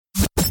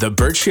The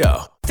Burt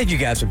Show. I think you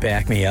guys would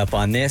back me up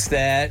on this,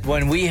 that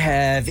when we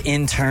have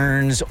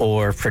interns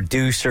or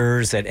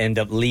producers that end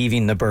up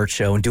leaving the Burt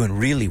Show and doing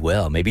really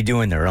well, maybe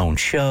doing their own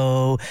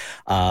show.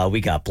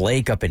 We got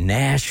Blake up in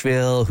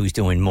Nashville who's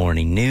doing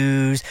morning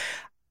news.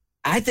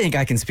 I think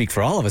I can speak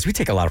for all of us. We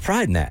take a lot of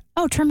pride in that.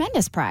 Oh,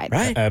 tremendous pride.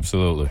 Right?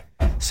 Absolutely.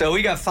 So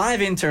we got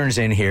 5 interns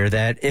in here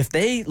that if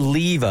they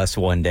leave us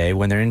one day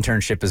when their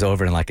internship is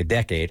over in like a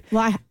decade.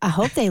 Well, I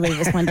hope they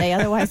leave us one day.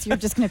 Otherwise, you're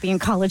just going to be in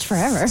college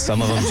forever.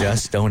 Some of them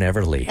just don't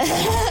ever leave.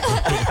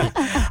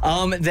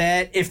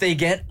 That if they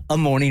get a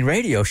morning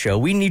radio show,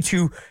 we need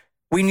to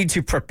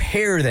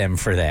prepare them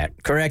for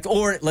that, correct?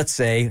 Or let's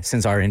say,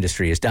 since our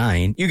industry is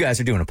dying, you guys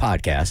are doing a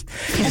podcast.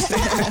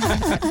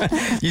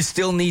 You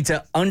still need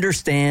to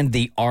understand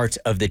the art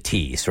of the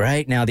tease,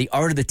 right? Now, the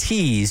art of the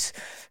tease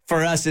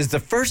for us is the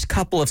first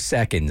couple of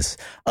seconds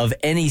of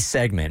any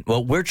segment.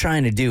 What we're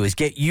trying to do is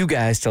get you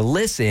guys to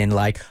listen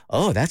like,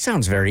 oh, that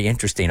sounds very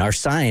interesting. Our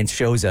science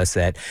shows us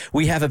that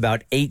we have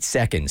about 8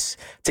 seconds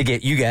to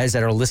get you guys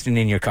that are listening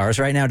in your cars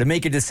right now to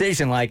make a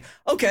decision like,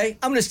 okay,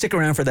 I'm going to stick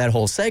around for that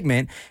whole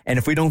segment. And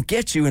if we don't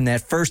get you in that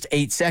first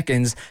 8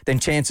 seconds, then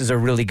chances are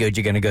really good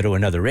you're going to go to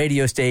another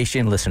radio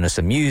station, listen to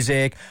some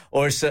music,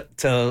 or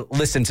to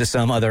listen to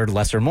some other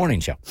lesser morning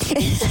show.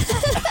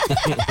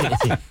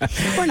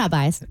 We're not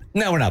biased.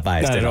 No, we're not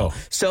biased Not at at all. all.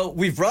 So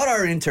we've brought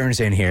our interns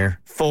in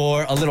here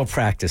for a little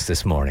practice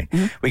this morning.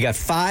 We got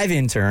 5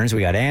 interns.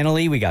 We got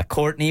Annalie, we got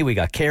Courtney, we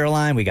got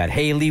Caroline, we got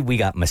Haley, we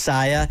got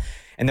Messiah.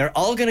 And they're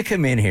all going to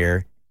come in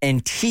here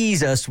and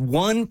tease us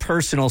one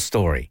personal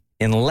story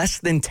in less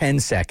than 10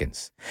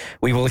 seconds.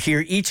 We will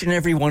hear each and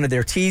every one of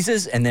their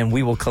teases, and then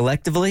we will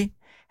collectively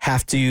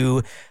have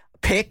to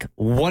pick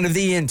one of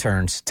the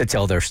interns to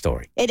tell their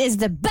story. It is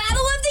the Battle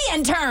of the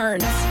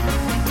Interns.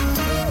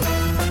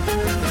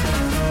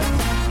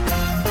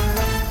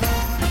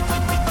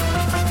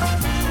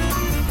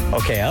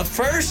 Okay, up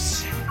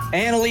first,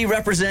 Annalie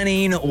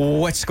representing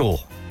what school?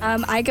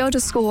 I go to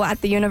school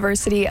at the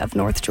University of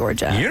North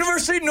Georgia.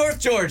 University of North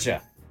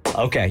Georgia.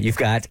 Okay, you've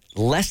got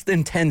less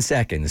than 10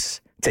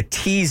 seconds to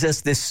tease us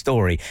this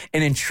story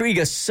and intrigue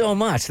us so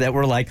much that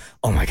we're like,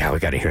 oh my God, we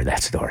got to hear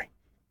that story.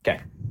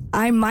 Okay.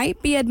 I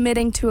might be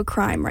admitting to a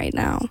crime right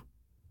now.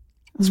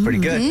 It's pretty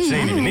good. She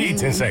didn't even need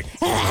 10 seconds.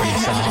 Pretty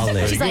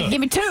solid. She's like, give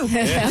me 2.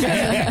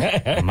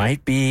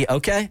 Might be.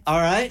 Okay.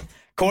 All right.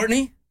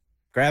 Courtney,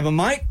 grab a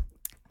mic.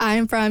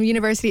 I'm from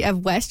University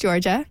of West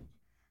Georgia.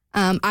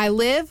 I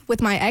live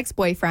with my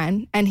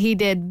ex-boyfriend, and he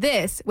did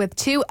this with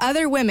 2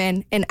 other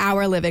women in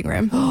our living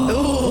room.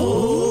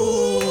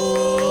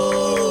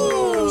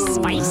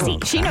 Spicy.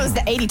 She knows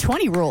the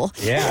 80-20 rule.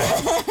 Yeah.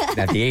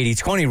 That the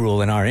 80-20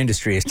 rule in our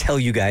industry is tell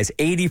you guys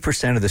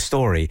 80% of the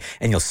story,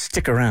 and you'll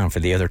stick around for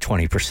the other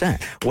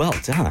 20%. Well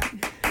done.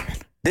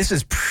 This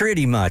is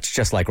pretty much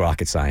just like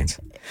rocket science.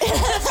 We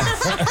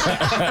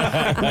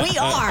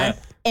are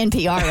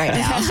NPR right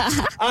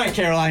now. All right,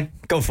 Caroline,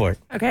 go for it.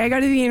 Okay, I go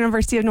to the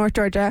University of North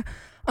Georgia.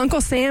 Uncle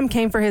Sam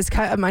came for his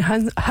cut of my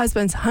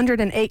husband's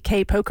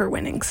 108K poker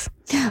winnings.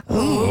 Another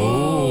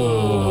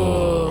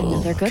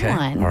good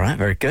one. All right,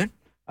 very good.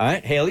 All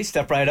right, Haley,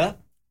 step right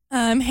up.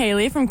 I'm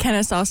Haley from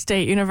Kennesaw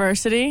State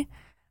University.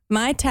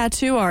 My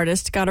tattoo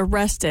artist got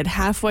arrested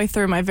halfway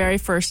through my very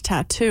first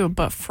tattoo,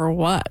 but for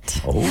what?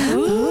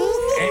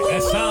 Hey,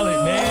 that's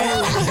solid, man.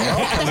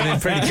 Coming in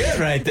pretty good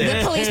right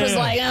there. The police was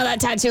like, oh, that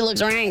tattoo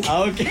looks rank.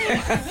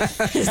 Okay.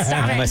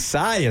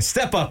 Messiah,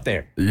 step up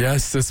there.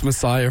 Yes, this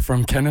Messiah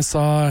from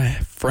Kennesaw.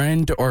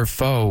 Friend or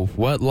foe,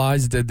 what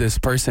lies did this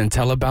person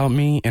tell about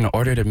me in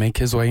order to make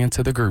his way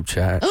into the group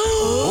chat? We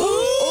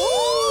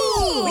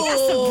got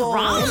some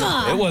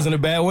drama. It wasn't a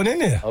bad one in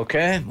there.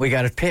 Okay, we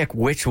got to pick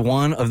which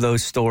one of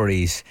those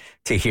stories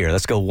to hear.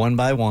 Let's go one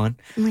by one.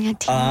 Oh my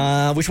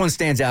God, which one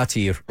stands out to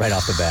you right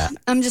off the bat?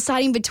 I'm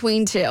deciding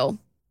between 2.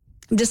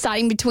 I'm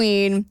deciding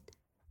between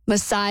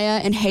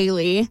Messiah and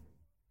Haley.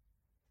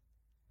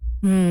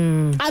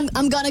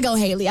 I'm going to go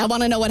Haley. I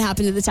want to know what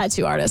happened to the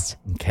tattoo artist.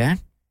 Okay.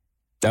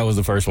 That was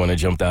the first one that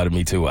jumped out at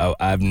me, too.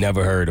 I've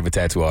never heard of a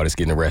tattoo artist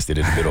getting arrested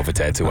in the middle of a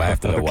tattoo. I have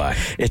to know why.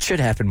 It should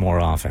happen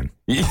more often.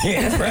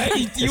 Yeah,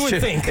 right? You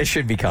would think. It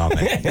should be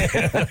common.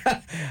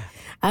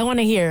 I want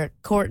to hear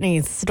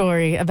Courtney's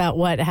story about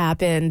what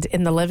happened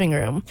in the living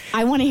room.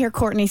 I want to hear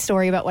Courtney's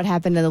story about what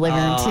happened in the living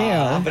room,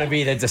 I'm too. going to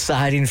be the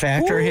deciding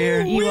factor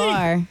here. You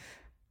are.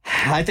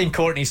 I think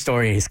Courtney's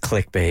story is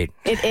clickbait.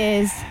 It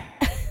is.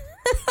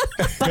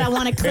 But I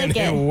want to click It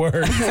it.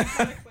 worked.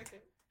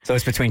 So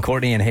it's between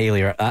Courtney and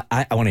Haley.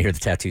 I want to hear the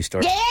tattoo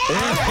story. Yeah!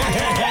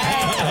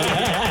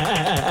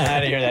 I had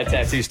to hear that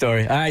tattoo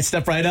story. All right,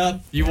 step right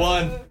up. You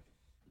won.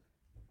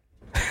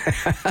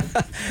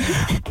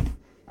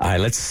 All right,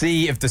 let's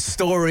see if the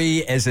story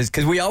is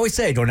because we always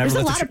say don't ever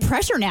There's a let lot of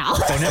pressure now.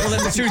 don't ever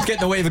let the truth get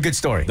in the way of a good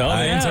story. The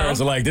other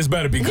interns are like, this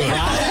better be good.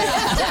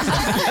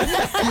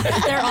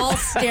 They're all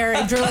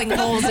scary, drilling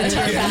holes into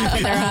your back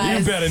with their eyes.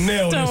 You better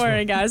nail this Don't one.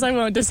 worry, guys. I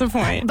won't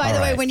disappoint. By the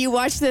way, when you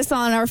watch this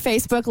on our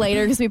Facebook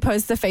later, because we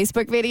post the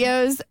Facebook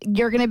videos,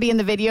 you're going to be in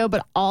the video,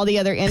 but all the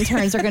other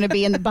interns are going to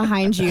be in the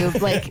behind you.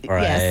 Like, All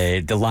right,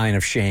 yes. the line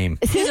of shame,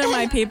 These are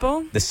my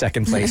people. the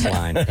second place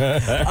line. All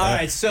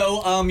right,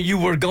 so you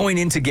were going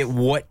in to get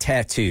what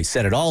tattoo?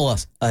 Set it all up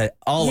for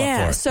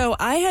us. So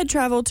I had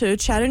traveled to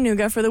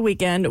Chattanooga for the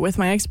weekend with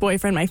my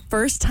ex-boyfriend. My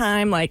first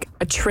time, like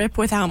a trip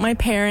without my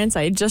parents.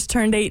 I had just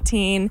turned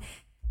 18. And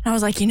I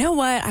was like, you know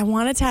what? I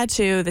want a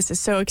tattoo. This is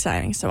so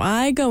exciting. So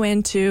I go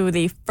into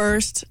the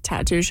first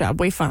tattoo shop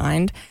we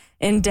find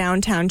in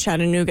downtown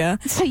Chattanooga.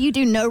 So you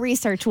do no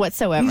research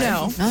whatsoever.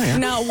 No, Oh, yeah.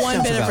 not one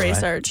Sounds bit of about right.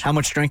 research. How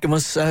much drinking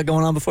was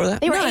going on before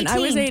that? They were None. 18. I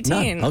was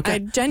 18. None. Okay. I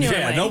genuinely.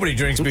 Yeah, nobody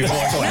drinks before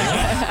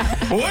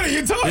 21. What are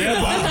you talking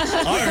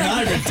about? Aren't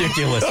I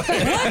ridiculous?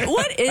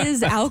 What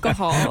is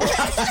alcohol?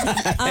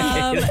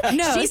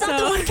 No, She's not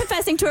the one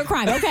confessing to a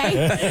crime, okay?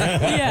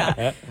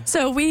 Yeah.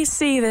 So we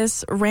see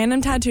this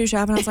random tattoo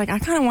shop, and I was like, I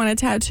kind of want a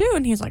tattoo.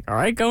 And he's like, all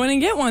right, go in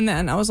and get one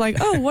then. I was like,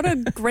 oh, what a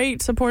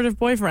great supportive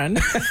boyfriend.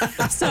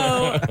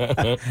 So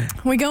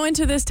we go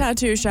into this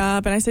tattoo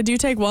shop, and I said, do you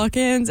take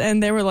walk-ins?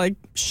 And they were like,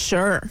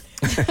 sure.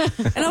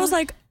 And I was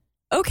like,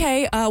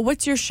 okay,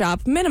 what's your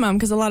shop minimum?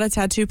 Because a lot of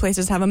tattoo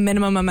places have a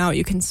minimum amount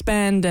you can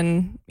spend,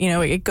 and, you know,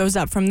 it goes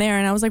up from there.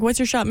 And I was like, what's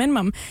your shop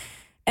minimum?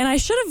 And I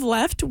should have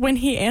left when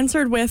he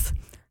answered with,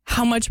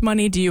 how much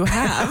money do you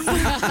have? And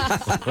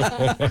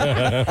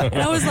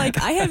I was like,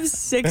 I have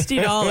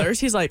 $60.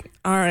 He's like,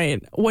 all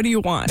right, what do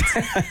you want?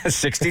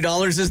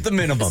 $60 is the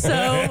minimum.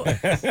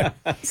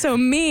 So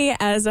me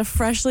as a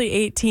freshly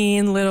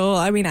 18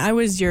 I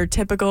was your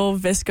typical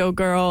Visco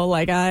girl,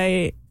 like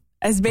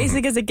as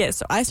basic as it gets.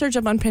 So I search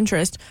up on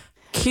Pinterest,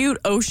 cute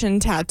ocean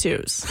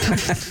tattoos.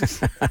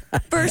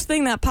 First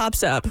thing that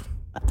pops up.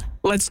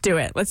 Let's do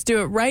it. Let's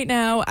do it right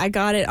now. I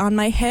got it on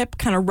my hip,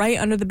 kind of right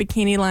under the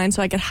bikini line,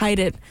 so I could hide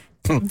it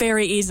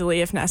very easily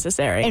if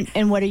necessary.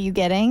 And what are you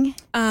getting?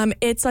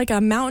 It's like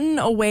a mountain,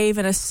 a wave,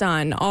 and a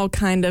sun, all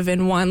kind of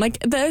in one. Like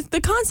the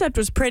concept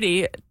was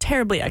pretty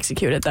terribly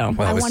executed, though.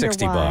 Well, it was wonder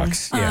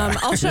 $60. why. Yeah.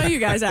 I'll show you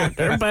guys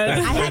after, but I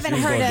haven't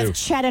heard of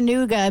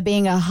Chattanooga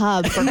being a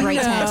hub for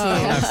great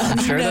tattoos. I'm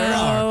sure there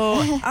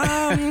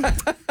are.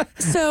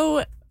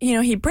 So, you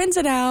know, he prints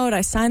it out.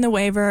 I sign the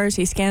waivers.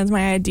 He scans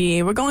my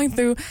ID. We're going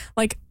through,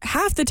 like,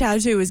 half the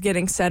tattoo is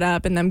getting set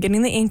up and them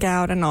getting the ink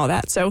out and all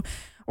that. So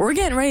we're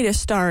getting ready to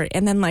start.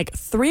 And then, like,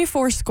 3 or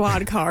 4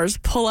 squad cars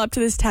pull up to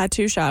this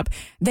tattoo shop.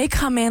 They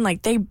come in,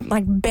 like, they,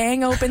 like,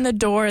 bang open the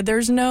door.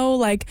 There's no,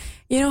 like,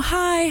 you know,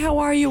 hi, how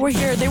are you? We're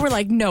here. They were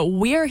like, no,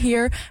 we're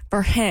here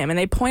for him. And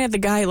they point at the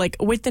guy, like,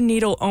 with the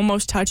needle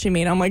almost touching me.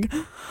 And I'm like,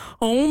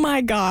 oh,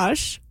 my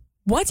gosh,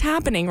 what's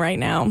happening right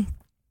now?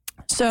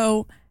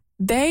 So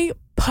they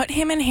put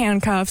him in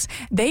handcuffs.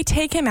 They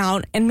take him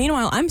out. And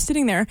meanwhile, I'm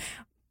sitting there.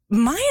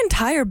 My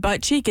entire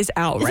butt cheek is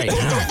out right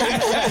now.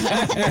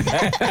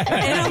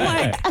 And I'm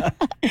like,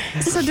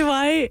 so do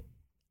I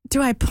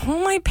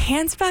pull my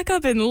pants back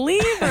up and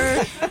leave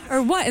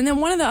or what? And then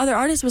one of the other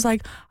artists was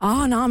like,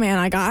 oh, no, man,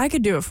 I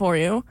could do it for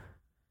you.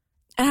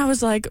 And I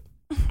was like,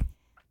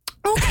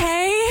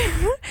 okay.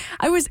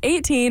 I was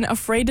 18,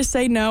 afraid to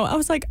say no. I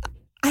was like,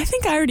 I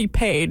think I already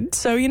paid.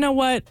 So you know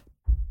what?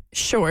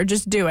 Sure,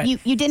 just do it.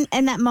 You didn't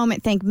in that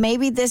moment think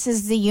maybe this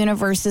is the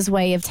universe's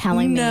way of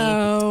telling me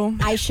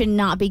I should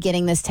not be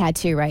getting this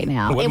tattoo right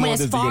now. What It more went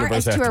as does the far universe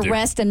as to have to do?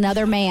 arrest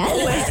another man.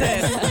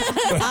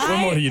 What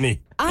more do you need?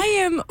 I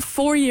am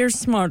 4 years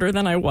smarter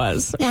than I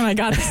was when I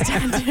got this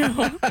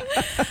tattoo.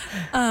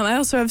 I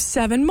also have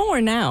 7 more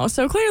now,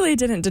 so clearly it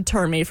didn't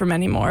deter me from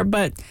any more.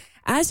 But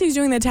as he's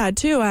doing the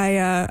tattoo,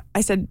 I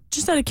said,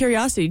 just out of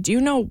curiosity, do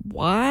you know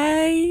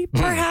why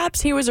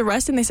perhaps he was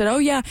arrested? And they said, oh,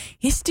 yeah,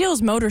 he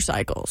steals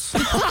motorcycles.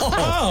 And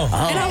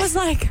I was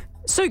like,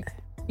 so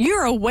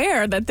you're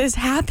aware that this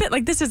happened?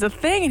 Like, this is a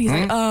thing? And he's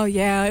like, oh,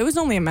 yeah, it was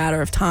only a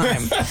matter of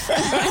time.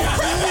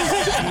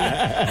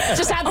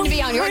 Just happened to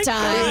be on your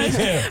time.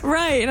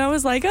 Right. And I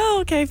was like, oh,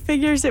 okay,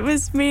 figures it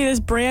was me, this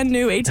brand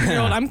new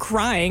 18-year-old. I'm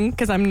crying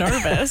because I'm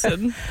nervous.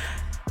 And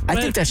I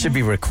think that should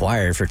be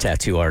required for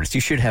tattoo artists.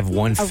 You should have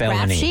one rap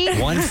felony sheet?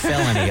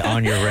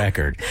 on your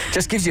record.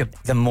 Just gives you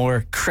the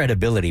more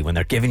credibility when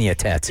they're giving you a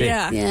tattoo.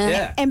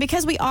 yeah. And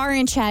because we are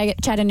in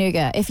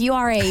Chattanooga, if you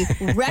are a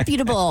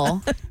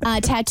reputable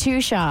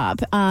tattoo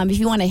shop, if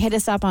you want to hit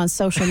us up on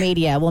social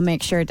media, we'll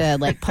make sure to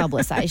like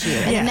publicize you.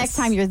 And Yes. the next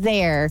time you're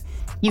there,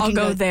 you I'll can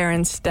go there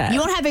instead. You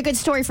won't have a good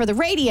story for the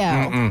radio,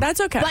 That's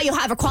okay. but you'll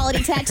have a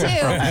quality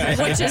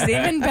tattoo. Which is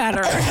even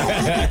better.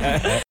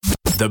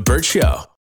 The Burt Show.